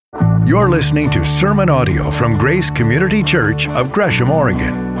You're listening to sermon audio from Grace Community Church of Gresham,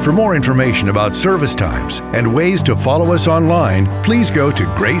 Oregon. For more information about service times and ways to follow us online, please go to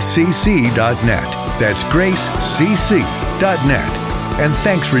gracecc.net. That's gracecc.net. And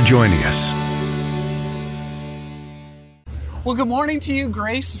thanks for joining us. Well, good morning to you,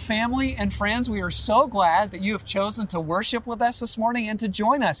 Grace family and friends. We are so glad that you have chosen to worship with us this morning and to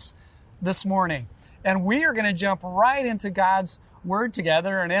join us this morning. And we are going to jump right into God's Word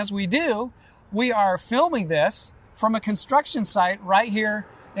together. And as we do, we are filming this from a construction site right here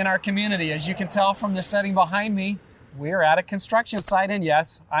in our community. As you can tell from the setting behind me, we're at a construction site. And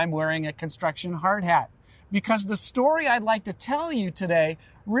yes, I'm wearing a construction hard hat because the story I'd like to tell you today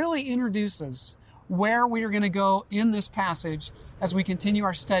really introduces where we are going to go in this passage as we continue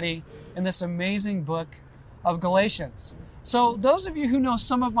our study in this amazing book of Galatians. So those of you who know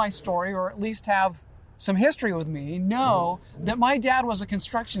some of my story, or at least have some history with me, know that my dad was a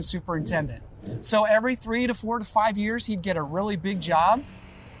construction superintendent. So every 3 to 4 to 5 years, he'd get a really big job,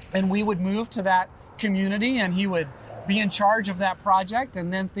 and we would move to that community, and he would be in charge of that project,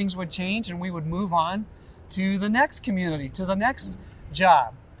 and then things would change, and we would move on to the next community, to the next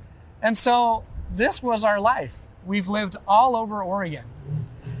job. And so this was our life. We've lived all over Oregon.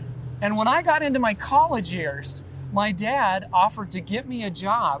 And when I got into my college years, my dad offered to get me a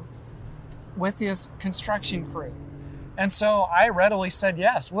job with his construction crew. And so I readily said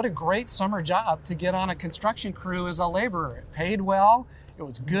yes. What a great summer job to get on a construction crew as a laborer. It paid well, it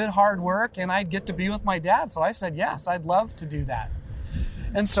was good hard work, and I'd get to be with my dad. So I said yes, I'd love to do that.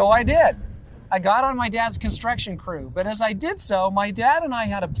 And so I did. I got on my dad's construction crew. But as I did so, my dad and I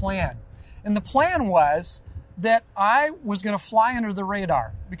had a plan. And the plan was that I was going to fly under the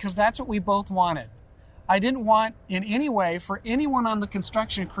radar because that's what we both wanted. I didn't want in any way for anyone on the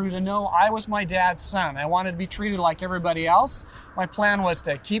construction crew to know I was my dad's son. I wanted to be treated like everybody else. My plan was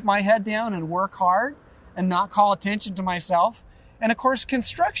to keep my head down and work hard and not call attention to myself. And of course,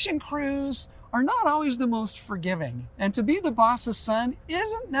 construction crews are not always the most forgiving. And to be the boss's son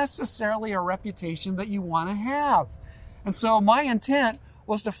isn't necessarily a reputation that you want to have. And so my intent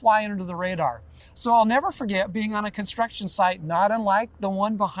was to fly under the radar. So I'll never forget being on a construction site, not unlike the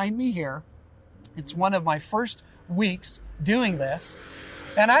one behind me here. It's one of my first weeks doing this.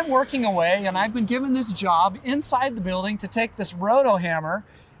 And I'm working away, and I've been given this job inside the building to take this roto hammer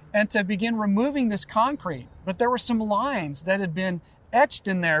and to begin removing this concrete. But there were some lines that had been etched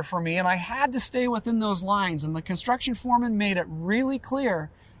in there for me, and I had to stay within those lines. And the construction foreman made it really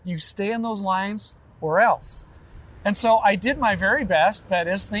clear, you stay in those lines or else. And so I did my very best, but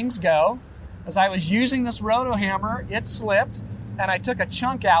as things go, as I was using this roto hammer, it slipped, and I took a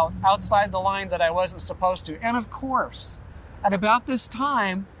chunk outside the line that I wasn't supposed to. And of course, at about this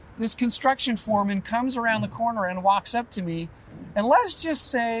time, this construction foreman comes around the corner and walks up to me, and let's just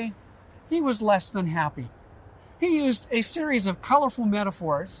say he was less than happy. He used a series of colorful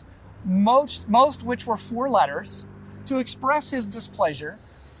metaphors, most which were 4 letters, to express his displeasure,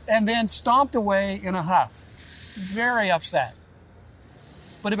 and then stomped away in a huff. Very upset.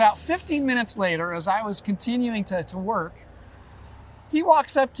 But about 15 minutes later, as I was continuing to work, he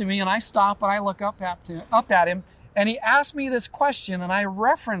walks up to me, and I stop and I look up at him, and he asked me this question, and I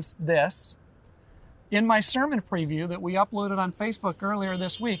referenced this in my sermon preview that we uploaded on Facebook earlier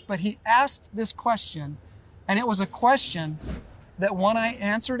this week. But he asked this question, and it was a question that when I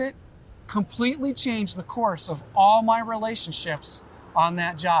answered it, completely changed the course of all my relationships on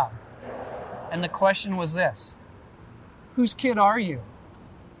that job. And the question was this: whose kid are you?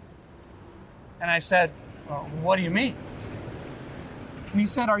 And I said, well, what do you mean? And he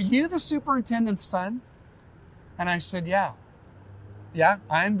said, are you the superintendent's son? And I said, yeah,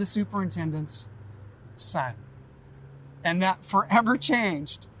 I'm the superintendent's son. And that forever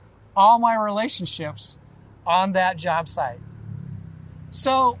changed all my relationships on that job site.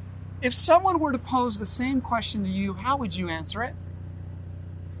 So if someone were to pose the same question to you, how would you answer it?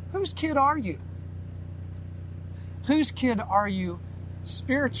 Whose kid are you? Whose kid are you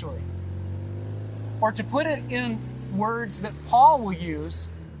spiritually? Or to put it in words that Paul will use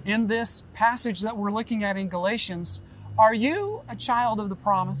in this passage that we're looking at in Galatians, are you a child of the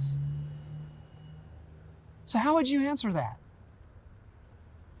promise? So how would you answer that?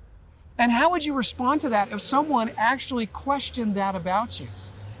 And how would you respond to that if someone actually questioned that about you?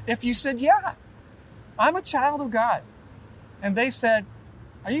 If you said, yeah, I'm a child of God, and they said,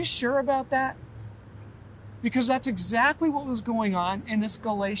 are you sure about that? Because that's exactly what was going on in this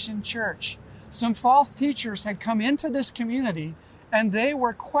Galatian church. Some false teachers had come into this community, and they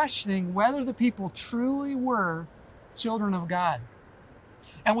were questioning whether the people truly were children of God.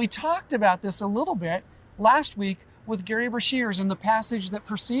 And we talked about this a little bit last week with Gary Breshears in the passage that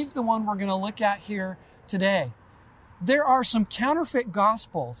precedes the one we're going to look at here today. There are some counterfeit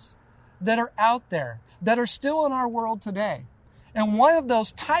gospels that are out there, that are still in our world today. And one of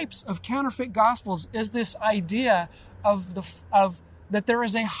those types of counterfeit gospels is this idea of that there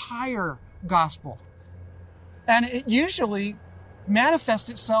is a higher gospel. And it usually manifests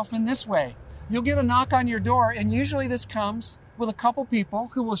itself in this way. You'll get a knock on your door, and usually this comes with a couple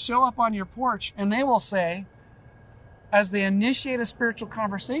people who will show up on your porch, and they will say, as they initiate a spiritual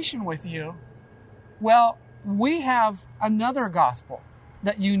conversation with you, well, we have another gospel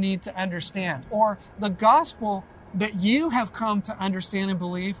that you need to understand, or the gospel that you have come to understand and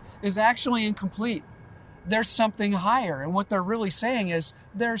believe is actually incomplete. There's something higher, and what they're really saying is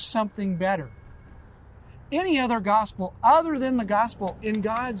there's something better. Any other gospel other than the gospel in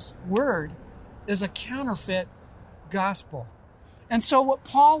God's Word is a counterfeit gospel. And so what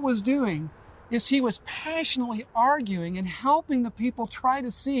Paul was doing is he was passionately arguing and helping the people try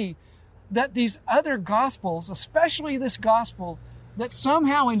to see that these other gospels, especially this gospel that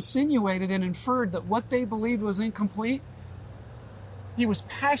somehow insinuated and inferred that what they believed was incomplete, he was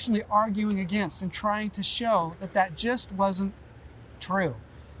passionately arguing against and trying to show that that just wasn't true.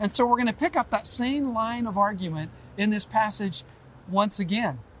 And so we're going to pick up that same line of argument in this passage once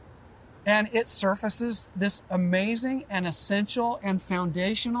again. And it surfaces this amazing and essential and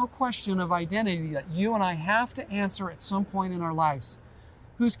foundational question of identity that you and I have to answer at some point in our lives.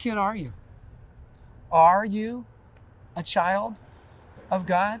 Whose kid are you? Are you a child of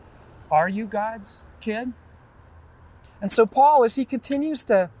God? Are you God's kid? And so Paul, as he continues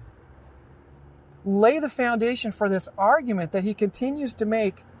to lay the foundation for this argument that he continues to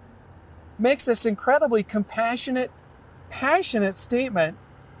make, makes this incredibly compassionate, passionate statement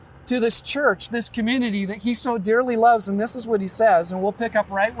to this church, this community that he so dearly loves. And this is what he says, and we'll pick up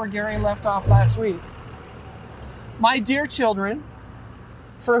right where Gary left off last week. My dear children,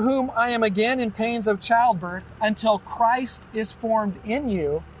 for whom I am again in pains of childbirth until Christ is formed in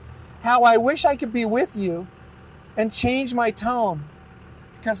you, how I wish I could be with you and change my tone,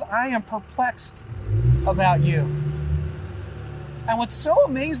 because I am perplexed about you. And what's so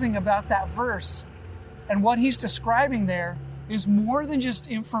amazing about that verse and what he's describing there is more than just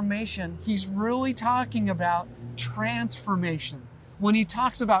information. He's really talking about transformation when he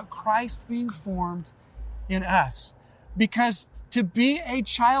talks about Christ being formed in us. Because to be a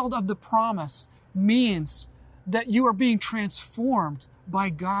child of the promise means that you are being transformed by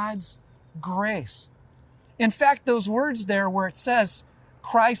God's grace. In fact, those words there where it says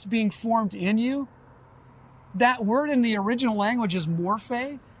Christ being formed in you, that word in the original language is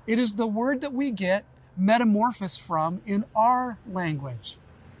morphe. It is the word that we get metamorphosis from in our language.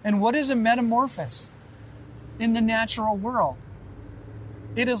 And what is a metamorphosis in the natural world?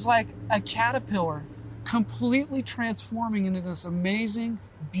 It is like a caterpillar completely transforming into this amazing,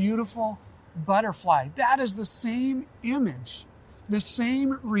 beautiful butterfly. That is the same image, the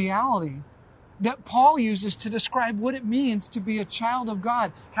same reality that Paul uses to describe what it means to be a child of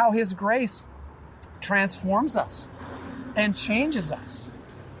God, how his grace transforms us and changes us.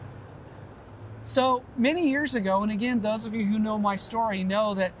 So many years ago, and again, those of you who know my story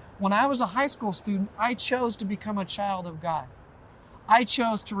know that when I was a high school student, I chose to become a child of God. I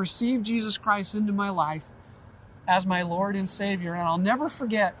chose to receive Jesus Christ into my life as my Lord and Savior. And I'll never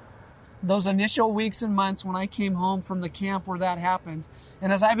forget those initial weeks and months when I came home from the camp where that happened.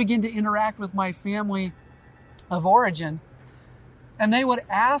 And as I began to interact with my family of origin, and they would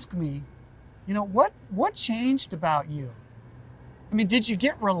ask me, you know, what changed about you? I mean, did you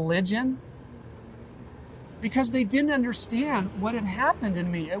get religion? Because they didn't understand what had happened in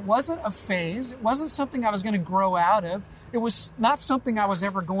me. It wasn't a phase. It wasn't something I was going to grow out of. It was not something I was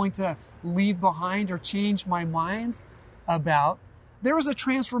ever going to leave behind or change my mind about. There was a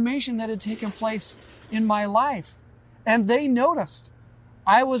transformation that had taken place in my life. And they noticed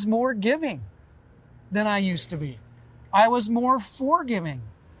I was more giving than I used to be. I was more forgiving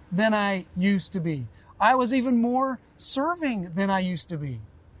than I used to be. I was even more serving than I used to be.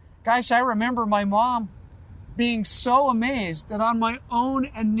 Gosh, I remember my mom being so amazed that on my own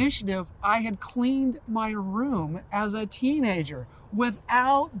initiative, I had cleaned my room as a teenager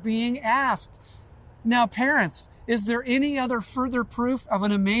without being asked. Now, parents, is there any other further proof of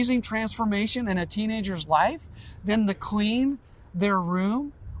an amazing transformation in a teenager's life than to clean their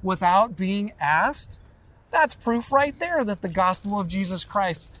room without being asked? That's proof right there that the gospel of Jesus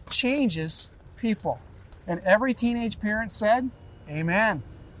Christ changes people. And every teenage parent said, amen.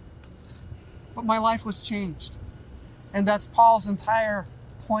 But my life was changed. And that's Paul's entire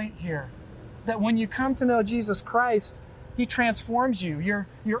point here. That when you come to know Jesus Christ, he transforms you.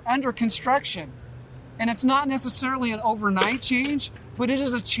 You're under construction. And it's not necessarily an overnight change, but it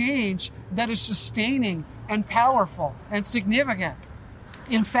is a change that is sustaining and powerful and significant.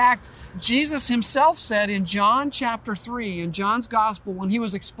 In fact, Jesus himself said in John chapter 3, in John's gospel, when he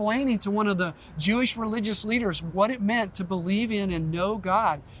was explaining to one of the Jewish religious leaders what it meant to believe in and know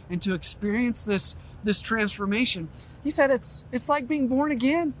God and to experience this transformation, he said it's like being born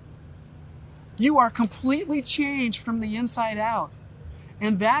again. You are completely changed from the inside out.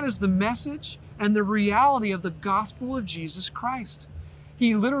 And that is the message and the reality of the gospel of Jesus Christ.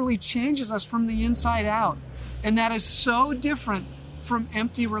 He literally changes us from the inside out. And that is so different from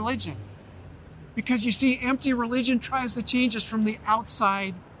empty religion. Because you see, empty religion tries to change us from the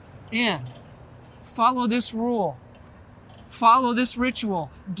outside in. Follow this rule. Follow this ritual.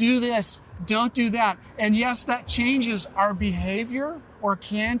 Do this. Don't do that. And yes, that changes our behavior or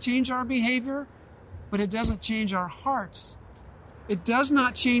can change our behavior, but it doesn't change our hearts. It does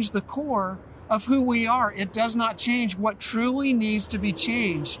not change the core of who we are. It does not change what truly needs to be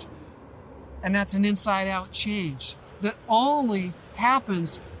changed. And that's an inside-out change that only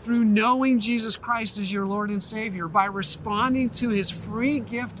happens through knowing Jesus Christ as your Lord and Savior, by responding to his free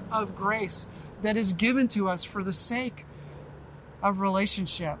gift of grace that is given to us for the sake of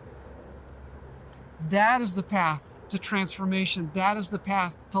relationship. That is the path to transformation. That is the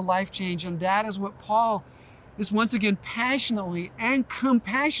path to life change. And that is what Paul is once again passionately and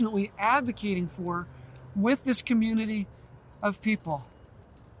compassionately advocating for with this community of people.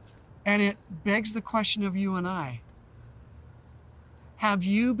 And it begs the question of you and I. Have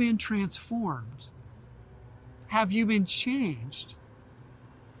you been transformed? Have you been changed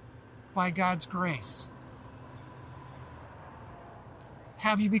by God's grace?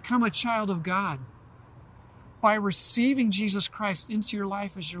 Have you become a child of God by receiving Jesus Christ into your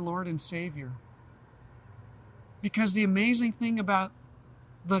life as your Lord and Savior? Because the amazing thing about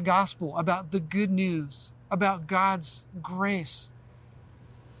the gospel, about the good news, about God's grace,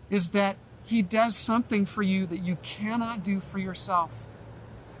 is that he does something for you that you cannot do for yourself.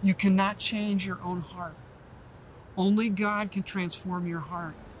 You cannot change your own heart. Only God can transform your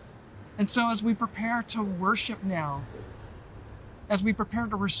heart. And so as we prepare to worship now, as we prepare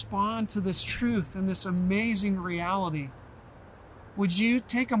to respond to this truth and this amazing reality, would you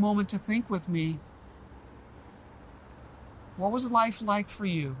take a moment to think with me, what was life like for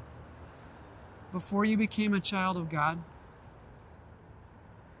you before you became a child of God?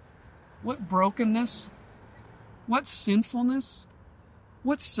 What brokenness, what sinfulness,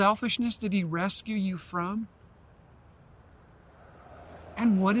 what selfishness did he rescue you from?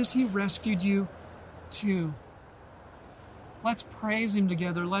 And what has he rescued you to? Let's praise him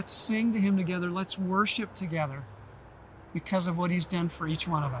together. Let's sing to him together. Let's worship together because of what he's done for each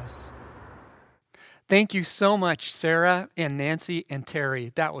one of us. Thank you so much, Sarah and Nancy and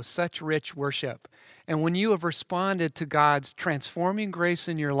Terry. That was such rich worship. And when you have responded to God's transforming grace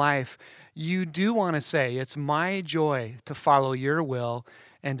in your life, you do want to say, it's my joy to follow your will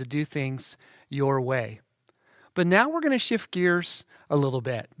and to do things your way. But now we're going to shift gears a little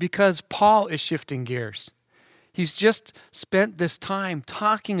bit because Paul is shifting gears. He's just spent this time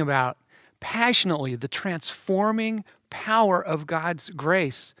talking about passionately the transforming power of God's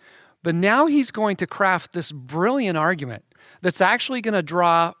grace. But now he's going to craft this brilliant argument that's actually going to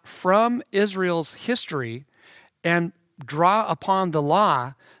draw from Israel's history and draw upon the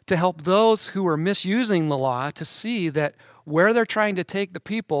law to help those who are misusing the law to see that where they're trying to take the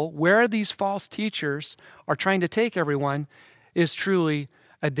people, where these false teachers are trying to take everyone, is truly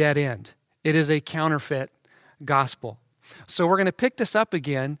a dead end. It is a counterfeit gospel. So we're going to pick this up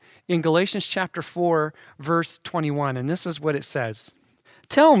again in Galatians chapter 4, verse 21, and this is what it says.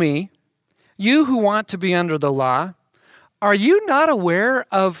 Tell me, you who want to be under the law, are you not aware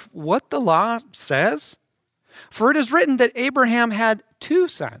of what the law says? For it is written that Abraham had 2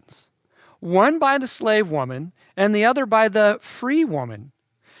 sons, one by the slave woman and the other by the free woman.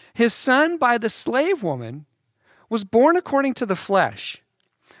 His son by the slave woman was born according to the flesh,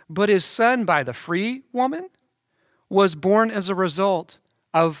 but his son by the free woman was born as a result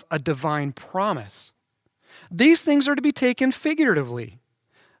of a divine promise. These things are to be taken figuratively.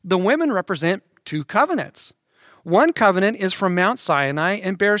 The women represent 2 covenants. One covenant is from Mount Sinai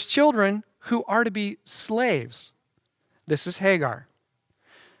and bears children who are to be slaves. This is Hagar.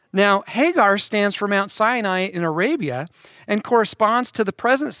 Now, Hagar stands for Mount Sinai in Arabia and corresponds to the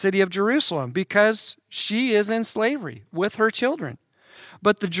present city of Jerusalem because she is in slavery with her children.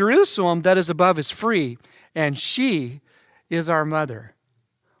 But the Jerusalem that is above is free, and she is our mother.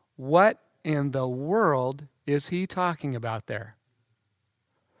 What in the world is he talking about there?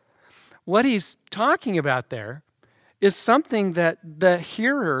 What he's talking about there is something that the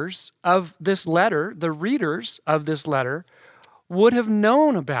hearers of this letter, the readers of this letter, would have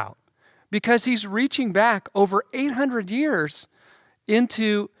known about, because he's reaching back over 800 years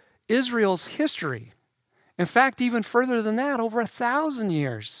into Israel's history. In fact, even further than that, over 1,000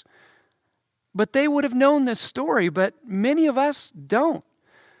 years. But they would have known this story, but many of us don't.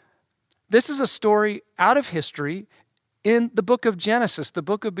 This is a story out of history in the book of Genesis, the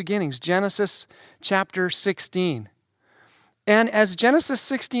book of beginnings, Genesis chapter 16. And as Genesis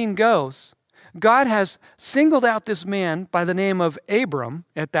 16 goes, God has singled out this man by the name of Abram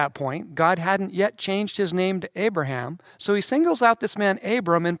at that point. God hadn't yet changed his name to Abraham. So he singles out this man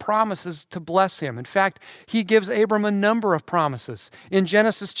Abram and promises to bless him. In fact, he gives Abram a number of promises. In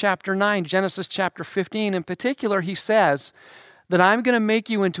Genesis chapter 9, Genesis chapter 15 in particular, he says that I'm going to make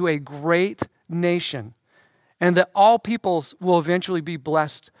you into a great nation, and that all peoples will eventually be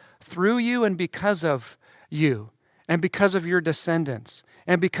blessed through you and because of you, and because of your descendants,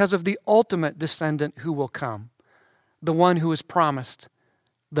 and because of the ultimate descendant who will come, the one who is promised,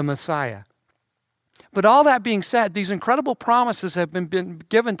 the Messiah. But all that being said, these incredible promises have been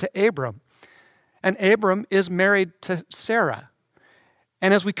given to Abram, and Abram is married to Sarah.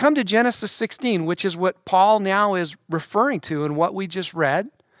 And as we come to Genesis 16, which is what Paul now is referring to in what we just read,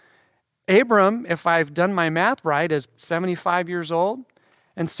 Abram, if I've done my math right, is 75 years old,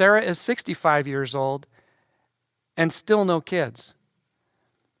 and Sarah is 65 years old, and still no kids.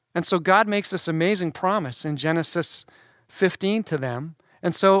 And so God makes this amazing promise in Genesis 15 to them.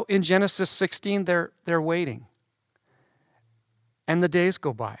 And so in Genesis 16, they're waiting. And the days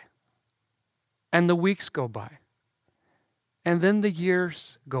go by. And the weeks go by. And then the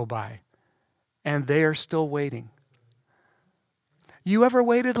years go by. And they are still waiting. You ever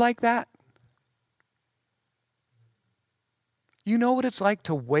waited like that? You know what it's like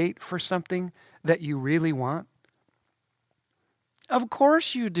to wait for something that you really want? Of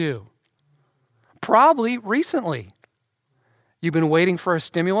course you do. Probably recently. You've been waiting for a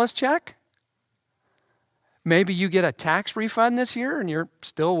stimulus check? Maybe you get a tax refund this year and you're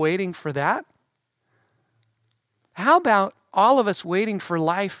still waiting for that? How about all of us waiting for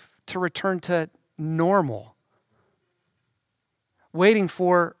life to return to normal? Waiting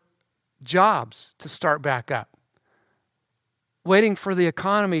for jobs to start back up. Waiting for the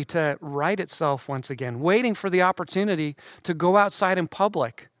economy to right itself once again. Waiting for the opportunity to go outside in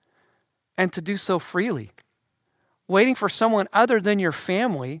public and to do so freely. Waiting for someone other than your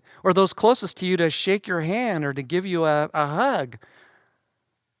family or those closest to you to shake your hand or to give you a hug.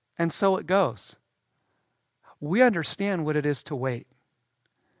 And so it goes. We understand what it is to wait.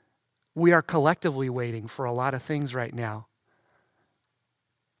 We are collectively waiting for a lot of things right now.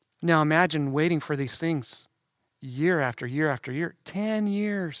 Now imagine waiting for these things year after year after year. 10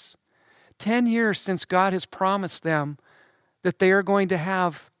 years. 10 years since God has promised them that they are going to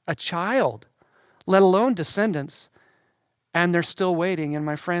have a child, let alone descendants, and they're still waiting. And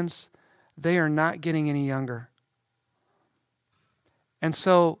my friends, they are not getting any younger. And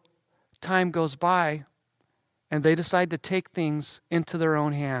so time goes by, and they decide to take things into their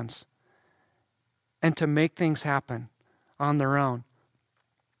own hands and to make things happen on their own.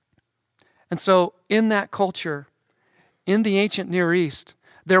 And so in that culture, in the ancient Near East,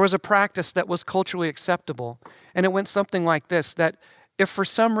 there was a practice that was culturally acceptable. And it went something like this, that if for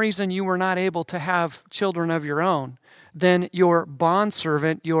some reason you were not able to have children of your own, then your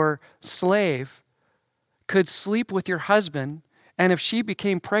bondservant, your slave, could sleep with your husband, and if she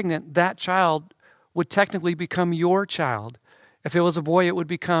became pregnant, that child would technically become your child. If it was a boy, it would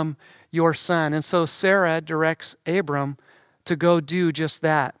become your son. And so Sarah directs Abram to go do just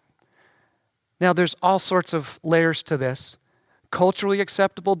that. Now, there's all sorts of layers to this. Culturally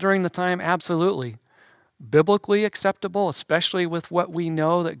acceptable during the time, absolutely. Biblically acceptable, especially with what we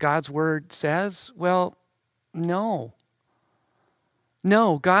know that God's Word says? Well, no.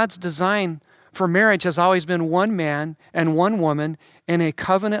 No, God's design for marriage has always been one man and one woman in a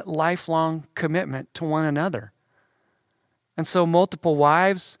covenant lifelong commitment to one another. And so multiple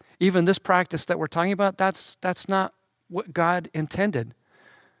wives, even this practice that we're talking about, that's not what God intended.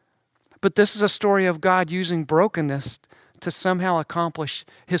 But this is a story of God using brokenness to somehow accomplish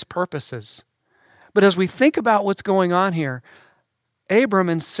His purposes. But as we think about what's going on here, Abram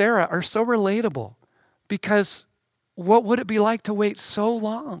and Sarah are so relatable, because what would it be like to wait so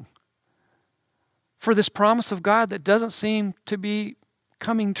long for this promise of God that doesn't seem to be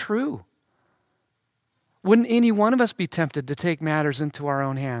coming true? Wouldn't any one of us be tempted to take matters into our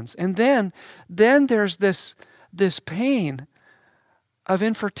own hands? And then there's this pain of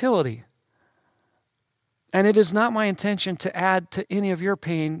infertility. And it is not my intention to add to any of your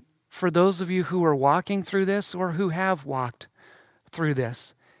pain for those of you who are walking through this or who have walked through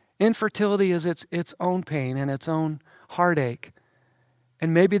this. Infertility is its own pain and its own heartache.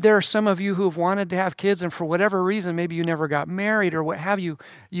 And maybe there are some of you who have wanted to have kids, and for whatever reason, maybe you never got married or what have you,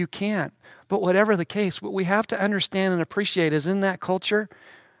 you can't. But whatever the case, what we have to understand and appreciate is in that culture,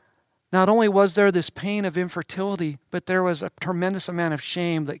 not only was there this pain of infertility, but there was a tremendous amount of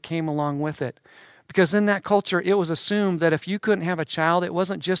shame that came along with it. Because in that culture, it was assumed that if you couldn't have a child, it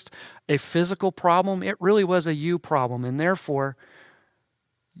wasn't just a physical problem, it really was a you problem. And therefore,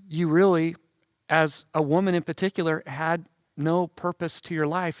 you really, as a woman in particular, had no purpose to your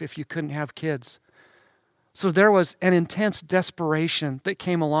life if you couldn't have kids. So there was an intense desperation that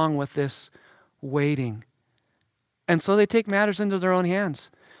came along with this waiting. And so they take matters into their own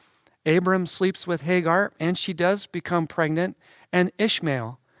hands. Abram sleeps with Hagar, and she does become pregnant, and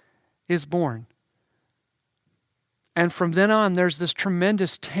Ishmael is born. And from then on, there's this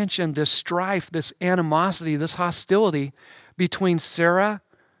tremendous tension, this strife, this animosity, this hostility between Sarah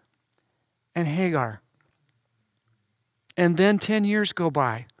and Hagar. And then 10 years go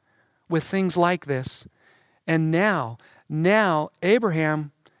by with things like this. And now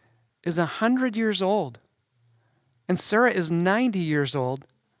Abraham is 100 years old. And Sarah is 90 years old.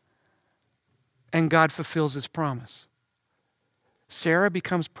 And God fulfills his promise. Sarah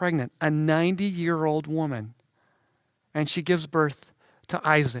becomes pregnant, a 90-year-old woman. And she gives birth to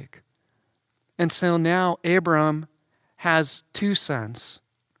Isaac. And so now Abram has two sons.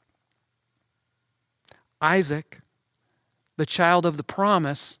 Isaac, the child of the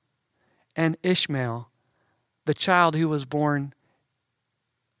promise, and Ishmael, the child who was born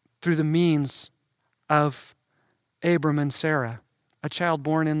through the means of Abram and Sarah, a child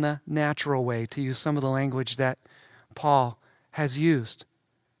born in the natural way, to use some of the language that Paul has used.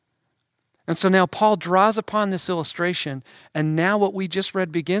 And so now Paul draws upon this illustration, and now what we just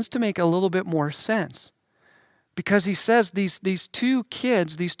read begins to make a little bit more sense. Because he says these two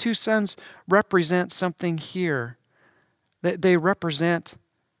kids, these two sons, represent something here. They represent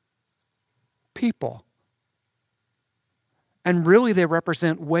people. And really they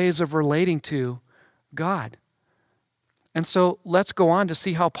represent ways of relating to God. And so let's go on to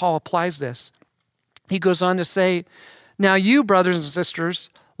see how Paul applies this. He goes on to say, now you, brothers and sisters,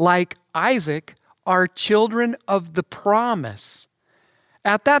 like Isaac, are children of the promise.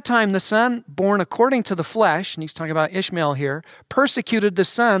 At that time, the son born according to the flesh, and he's talking about Ishmael here, persecuted the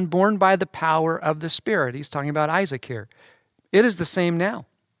son born by the power of the Spirit. He's talking about Isaac here. It is the same now.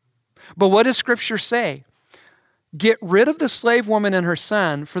 But what does Scripture say? Get rid of the slave woman and her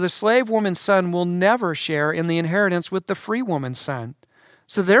son, for the slave woman's son will never share in the inheritance with the free woman's son.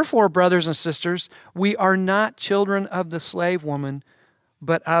 So therefore, brothers and sisters, we are not children of the slave woman,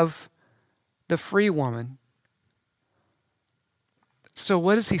 but of the free woman. So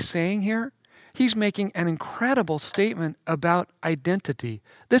what is he saying here? He's making an incredible statement about identity.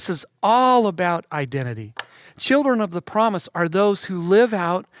 This is all about identity. Children of the promise are those who live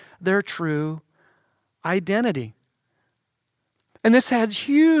out their true identity. And this had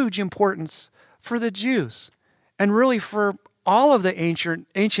huge importance for the Jews and really for all of the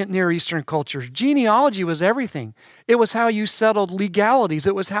ancient Near Eastern cultures. Genealogy was everything. It was how you settled legalities.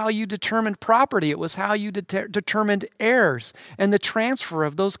 It was how you determined property. It was how you determined heirs and the transfer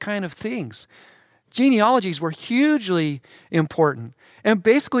of those kind of things. Genealogies were hugely important. And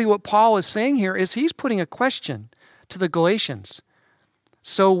basically what Paul is saying here is he's putting a question to the Galatians.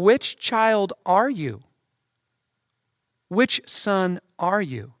 So which child are you? Which son are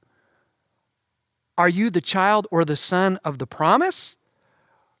you? Are you the child or the son of the promise?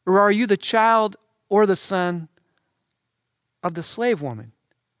 Or are you the child or the son of the slave woman?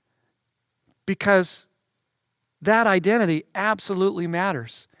 Because that identity absolutely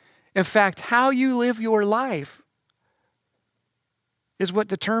matters. In fact, how you live your life is what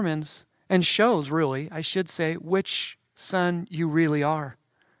determines and shows, really, I should say, which son you really are.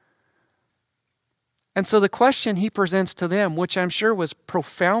 And so the question he presents to them, which I'm sure was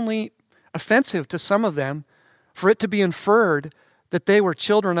profoundly offensive to some of them, for it to be inferred that they were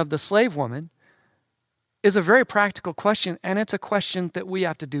children of the slave woman, is a very practical question, and it's a question that we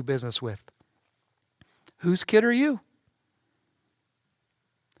have to do business with. Whose kid are you?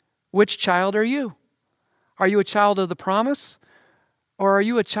 Which child are you? Are you a child of the promise? Or are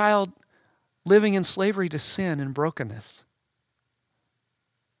you a child living in slavery to sin and brokenness?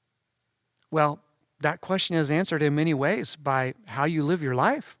 Well, that question is answered in many ways by how you live your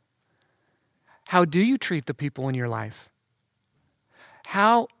life. How do you treat the people in your life?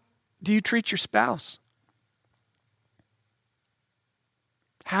 How do you treat your spouse?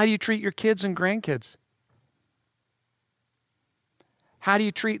 How do you treat your kids and grandkids? How do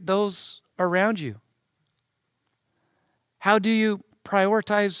you treat those around you? How do you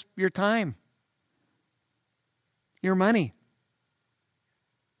prioritize your time, your money,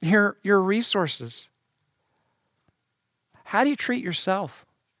 your resources? How do you treat yourself?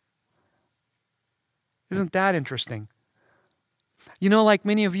 Isn't that interesting? You know, like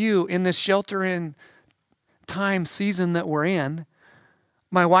many of you in this shelter-in time season that we're in,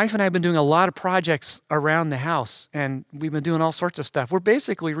 my wife and I have been doing a lot of projects around the house, and we've been doing all sorts of stuff. We're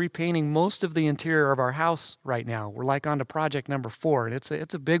basically repainting most of the interior of our house right now. We're like on to project number 4, and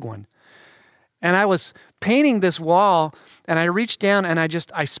it's a big one. And I was painting this wall, and I reached down and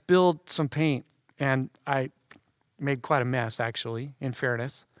I spilled some paint, and I made quite a mess, actually, in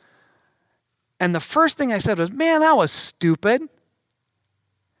fairness. And the first thing I said was, man, that was stupid.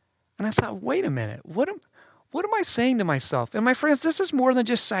 And I thought, wait a minute, what am I saying to myself? And my friends, this is more than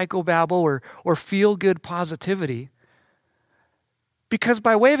just psychobabble or feel-good positivity. Because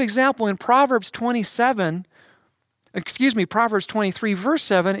by way of example, in Proverbs 23, verse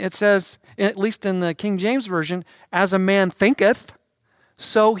 7, it says, at least in the King James Version, as a man thinketh,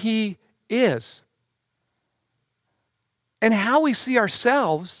 so he is. And how we see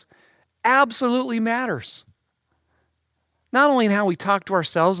ourselves absolutely matters. Not only in how we talk to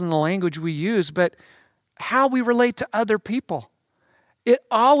ourselves and the language we use, but how we relate to other people. It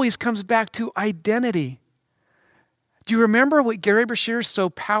always comes back to identity. Do you remember what Gary Bashir so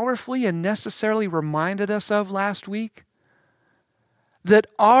powerfully and necessarily reminded us of last week? That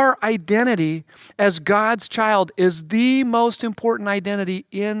our identity as God's child is the most important identity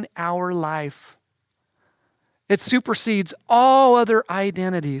in our life. It supersedes all other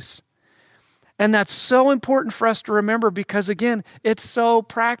identities. And that's so important for us to remember because, again, it's so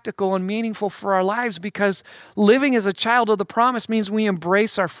practical and meaningful for our lives because living as a child of the promise means we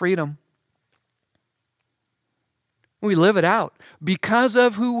embrace our freedom. We live it out because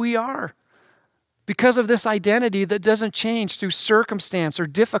of who we are, because of this identity that doesn't change through circumstance or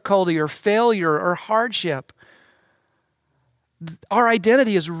difficulty or failure or hardship. Our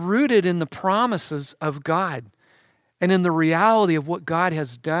identity is rooted in the promises of God and in the reality of what God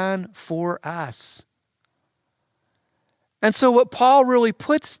has done for us. And so what Paul really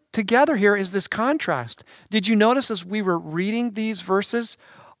puts together here is this contrast. Did you notice as we were reading these verses,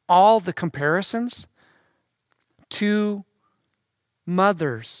 all the comparisons to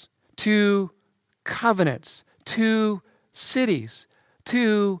mothers, to covenants, to cities,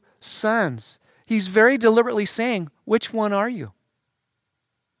 to sons? He's very deliberately saying, which one are you?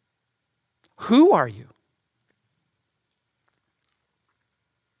 Who are you?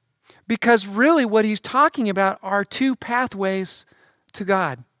 Because really what he's talking about are two pathways to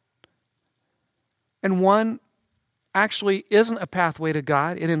God. And one actually isn't a pathway to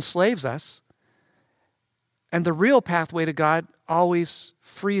God. It enslaves us. And the real pathway to God always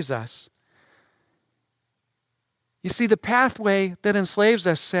frees us. You see, the pathway that enslaves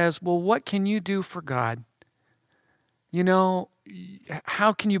us says, well, what can you do for God? You know,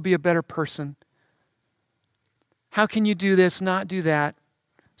 how can you be a better person? How can you do this, not do that?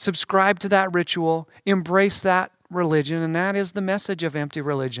 Subscribe to that ritual, embrace that religion, and that is the message of empty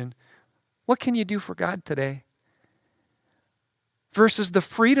religion. What can you do for God today? Versus the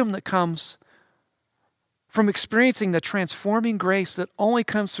freedom that comes from experiencing the transforming grace that only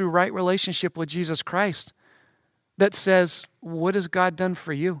comes through right relationship with Jesus Christ that says, what has God done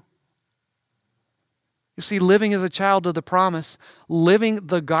for you? You see, living as a child of the promise, living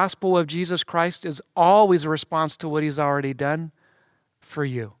the gospel of Jesus Christ is always a response to what He's already done for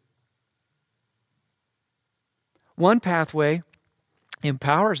you. One pathway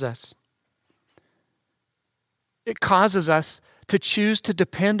empowers us. It causes us to choose to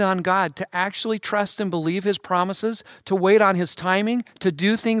depend on God, to actually trust and believe His promises, to wait on His timing, to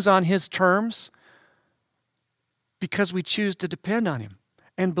do things on His terms, because we choose to depend on Him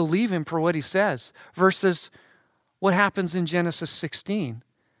and believe Him for what He says, versus what happens in Genesis 16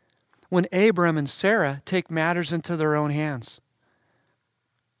 when Abram and Sarah take matters into their own hands.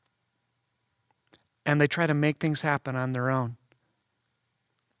 And they try to make things happen on their own.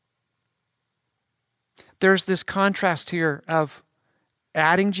 There's this contrast here of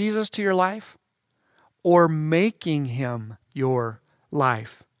adding Jesus to your life or making Him your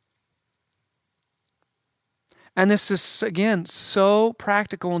life. And this is, again, so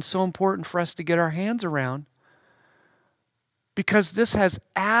practical and so important for us to get our hands around because this has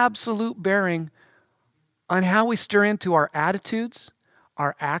absolute bearing on how we stir into our attitudes,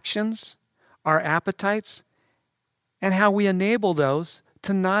 our actions, our appetites, and how we enable those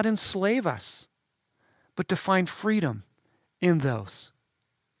to not enslave us, but to find freedom in those.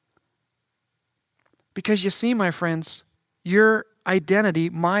 Because you see, my friends, your identity,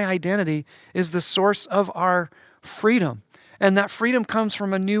 my identity, is the source of our freedom. And that freedom comes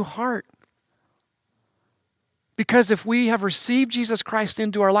from a new heart. Because if we have received Jesus Christ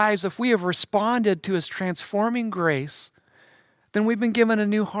into our lives, if we have responded to His transforming grace, then we've been given a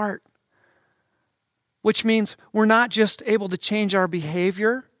new heart. Which means we're not just able to change our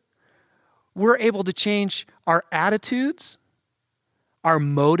behavior, we're able to change our attitudes, our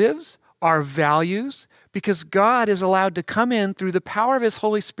motives, our values, because God is allowed to come in through the power of His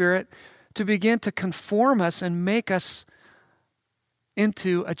Holy Spirit to begin to conform us and make us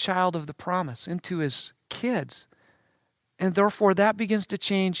into a child of the promise, into His kids. And therefore, that begins to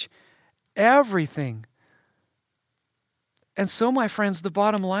change everything. And so, my friends, the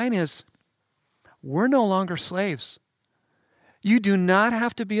bottom line is, we're no longer slaves. You do not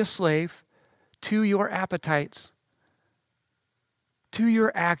have to be a slave to your appetites, to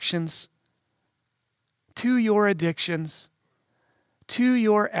your actions, to your addictions, to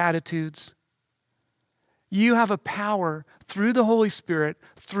your attitudes. You have a power through the Holy Spirit,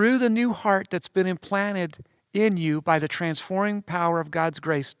 through the new heart that's been implanted in you by the transforming power of God's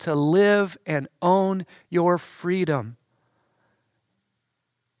grace, to live and own your freedom.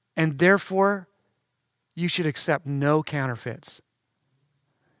 And therefore, you should accept no counterfeits.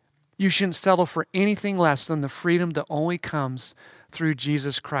 You shouldn't settle for anything less than the freedom that only comes through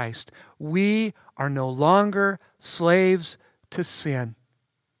Jesus Christ. We are no longer slaves to sin.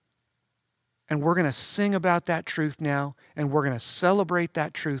 And we're going to sing about that truth now, and we're going to celebrate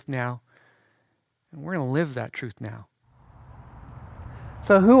that truth now, and we're going to live that truth now.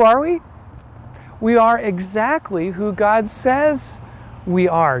 So who are we? We are exactly who God says we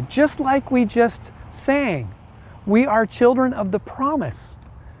are, just like we just sang. We are children of the promise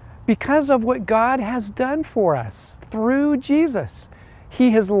because of what God has done for us through Jesus.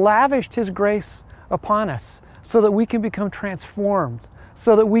 He has lavished His grace upon us so that we can become transformed,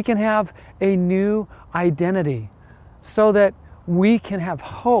 so that we can have a new identity, so that we can have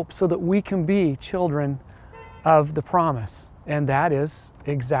hope, so that we can be children of the promise. And that is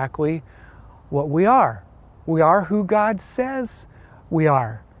exactly what we are. We are who God says we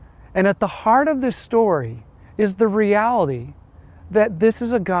are. And at the heart of this story is the reality that this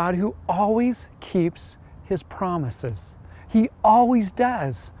is a God who always keeps His promises. He always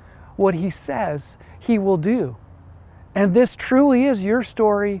does what He says He will do. And this truly is your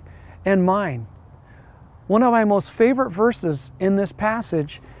story and mine. One of my most favorite verses in this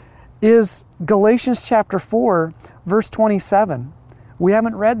passage is Galatians chapter 4, verse 27. We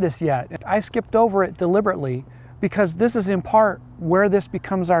haven't read this yet. I skipped over it deliberately because this is in part where this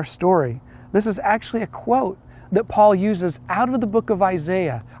becomes our story. This is actually a quote that Paul uses out of the book of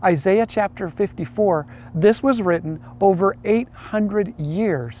Isaiah. Isaiah chapter 54. This was written over 800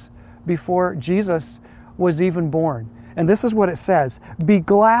 years before Jesus was even born. And this is what it says. Be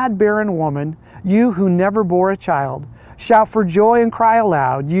glad, barren woman, you who never bore a child. Shout for joy and cry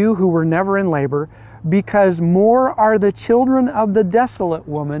aloud, you who were never in labor, because more are the children of the desolate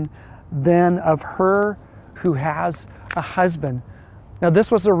woman than of her who has a husband. Now,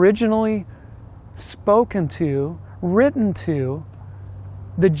 this was originally spoken to, written to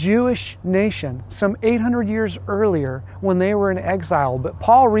the Jewish nation some 800 years earlier when they were in exile. But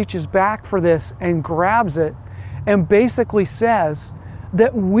Paul reaches back for this and grabs it and basically says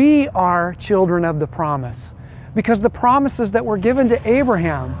that we are children of the promise. Because the promises that were given to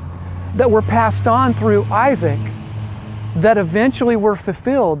Abraham, that were passed on through Isaac, that eventually were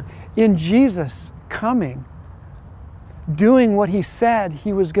fulfilled in Jesus coming, doing what He said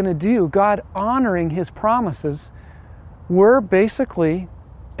He was going to do, God honoring His promises, were basically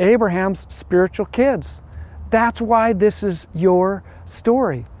Abraham's spiritual kids. That's why this is your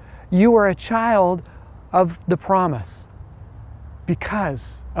story. You are a child of the promise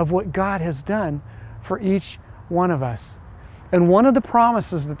because of what God has done for each one of us. And one of the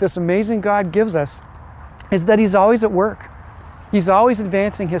promises that this amazing God gives us is that He's always at work. He's always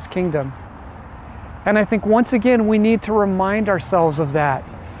advancing His kingdom. And I think once again we need to remind ourselves of that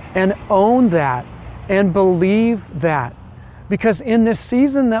and own that and believe that. Because in this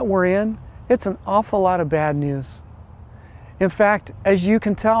season that we're in, it's an awful lot of bad news. In fact, as you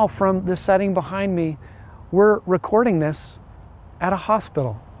can tell from the setting behind me, we're recording this at a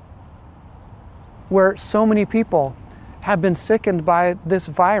hospital where so many people have been sickened by this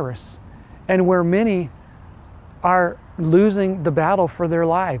virus and where many are losing the battle for their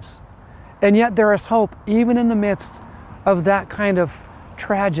lives. And yet there is hope even in the midst of that kind of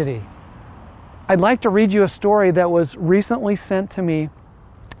tragedy. I'd like to read you a story that was recently sent to me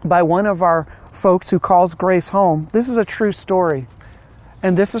by one of our folks who calls Grace home. This is a true story.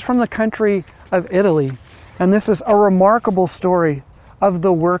 And this is from the country of Italy. And this is a remarkable story of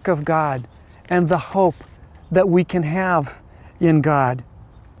the work of God and the hope that we can have in God,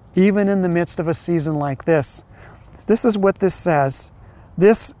 even in the midst of a season like this. This is what this says.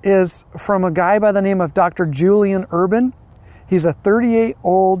 This is from a guy by the name of Dr. Julian Urban. He's a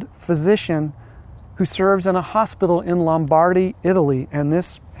 38-year-old physician who serves in a hospital in Lombardy, Italy, and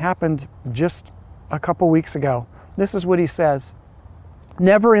this happened just a couple weeks ago. This is what he says.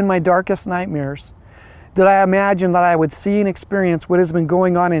 Never in my darkest nightmares did I imagine that I would see and experience what has been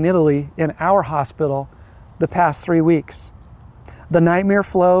going on in Italy in our hospital the past 3 weeks. The nightmare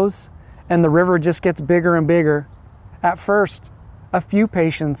flows and the river just gets bigger and bigger. At first, a few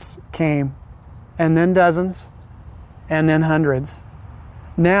patients came, and then dozens, and then hundreds.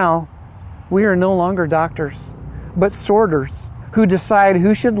 Now, we are no longer doctors, but sorters who decide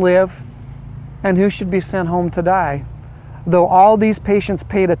who should live and who should be sent home to die, though all these patients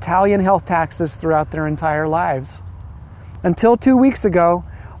paid Italian health taxes throughout their entire lives. Until 2 weeks ago,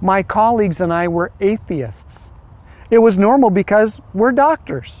 my colleagues and I were atheists. It was normal because we're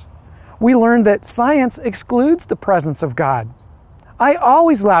doctors. We learned that science excludes the presence of God. I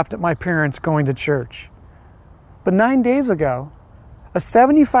always laughed at my parents going to church. But 9 days ago, a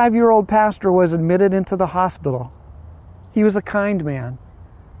 75-year-old pastor was admitted into the hospital. He was a kind man,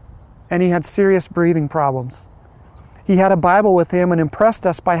 and he had serious breathing problems. He had a Bible with him and impressed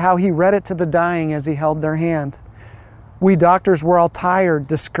us by how he read it to the dying as he held their hand. We doctors were all tired,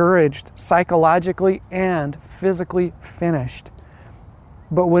 discouraged, psychologically and physically finished.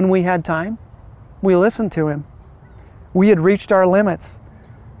 But when we had time, we listened to him. We had reached our limits.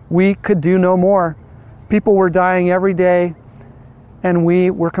 We could do no more. People were dying every day, and we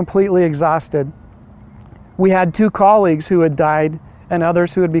were completely exhausted. We had 2 colleagues who had died and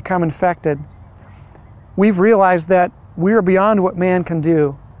others who had become infected. We've realized that we are beyond what man can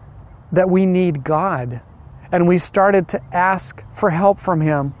do, that we need God. And we started to ask for help from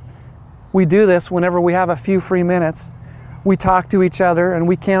Him. We do this whenever we have a few free minutes. We talk to each other, and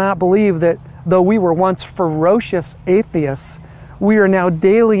we cannot believe that though we were once ferocious atheists, we are now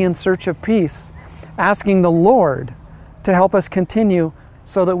daily in search of peace, asking the Lord to help us continue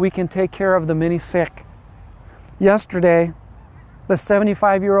so that we can take care of the many sick. Yesterday, the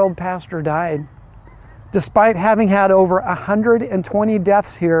 75-year-old pastor died. Despite having had over 120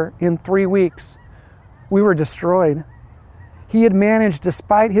 deaths here in 3 weeks, we were destroyed. He had managed,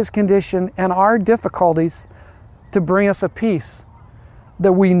 despite his condition and our difficulties, to bring us a peace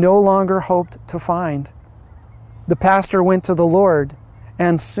that we no longer hoped to find. The pastor went to the Lord,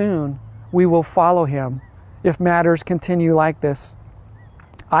 and soon we will follow him if matters continue like this.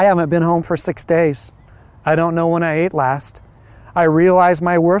 I haven't been home for 6 days. I don't know when I ate last. I realize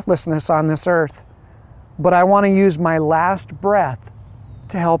my worthlessness on this earth, but I want to use my last breath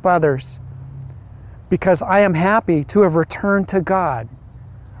to help others, because I am happy to have returned to God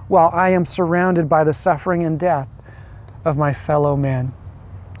while I am surrounded by the suffering and death of my fellow men.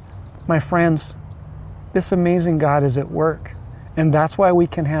 My friends, this amazing God is at work, and that's why we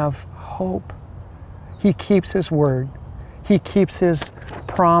can have hope. He keeps His word. He keeps His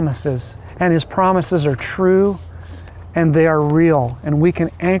promises, and His promises are true and they are real, and we can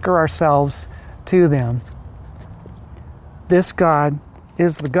anchor ourselves to them. This God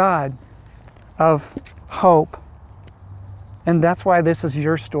is the God of hope. And that's why this is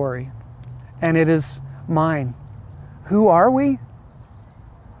your story, and it is mine. Who are we?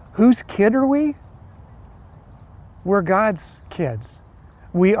 Whose kid are we? We're God's kids.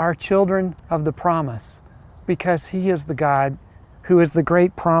 We are children of the promise, because He is the God who is the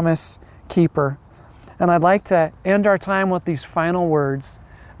great promise keeper. And I'd like to end our time with these final words,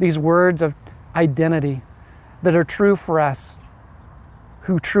 these words of identity that are true for us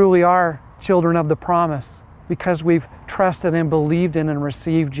who truly are children of the promise, because we've trusted and believed in and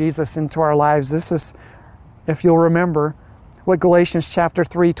received Jesus into our lives. This is, if you'll remember, what Galatians chapter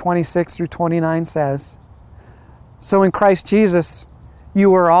 3, 26 through 29 says. So in Christ Jesus,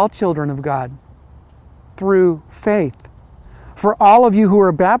 you are all children of God through faith. For all of you who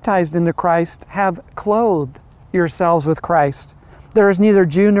are baptized into Christ have clothed yourselves with Christ. There is neither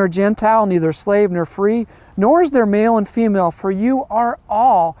Jew nor Gentile, neither slave nor free, nor is there male and female, for you are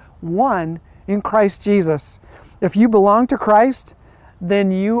all one in Christ Jesus. If you belong to Christ,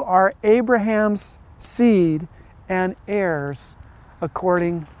 then you are Abraham's seed and heirs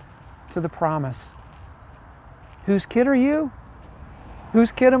according to the promise. Whose kid are you?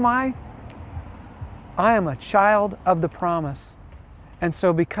 Whose kid am I? I am a child of the promise. And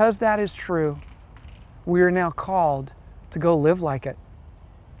so because that is true, we are now called to go live like it,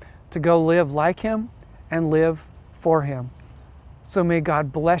 to go live like Him and live for Him. So may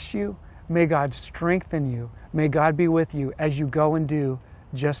God bless you. May God strengthen you. May God be with you as you go and do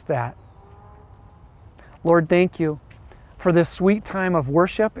just that. Lord, thank you for this sweet time of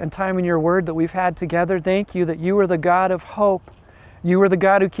worship and time in your word that we've had together. Thank you that you are the God of hope. You are the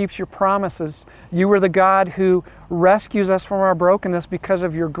God who keeps your promises. You are the God who rescues us from our brokenness because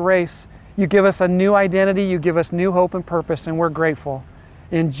of your grace. You give us a new identity. You give us new hope and purpose, and we're grateful.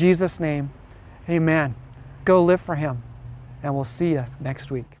 In Jesus' name, amen. Go live for Him, and we'll see you next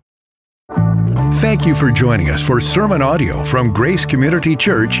week. Thank you for joining us for sermon audio from Grace Community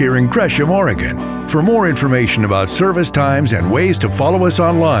Church here in Gresham, Oregon. For more information about service times and ways to follow us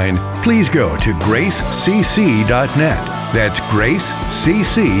online, please go to gracecc.net. That's gracecc.net.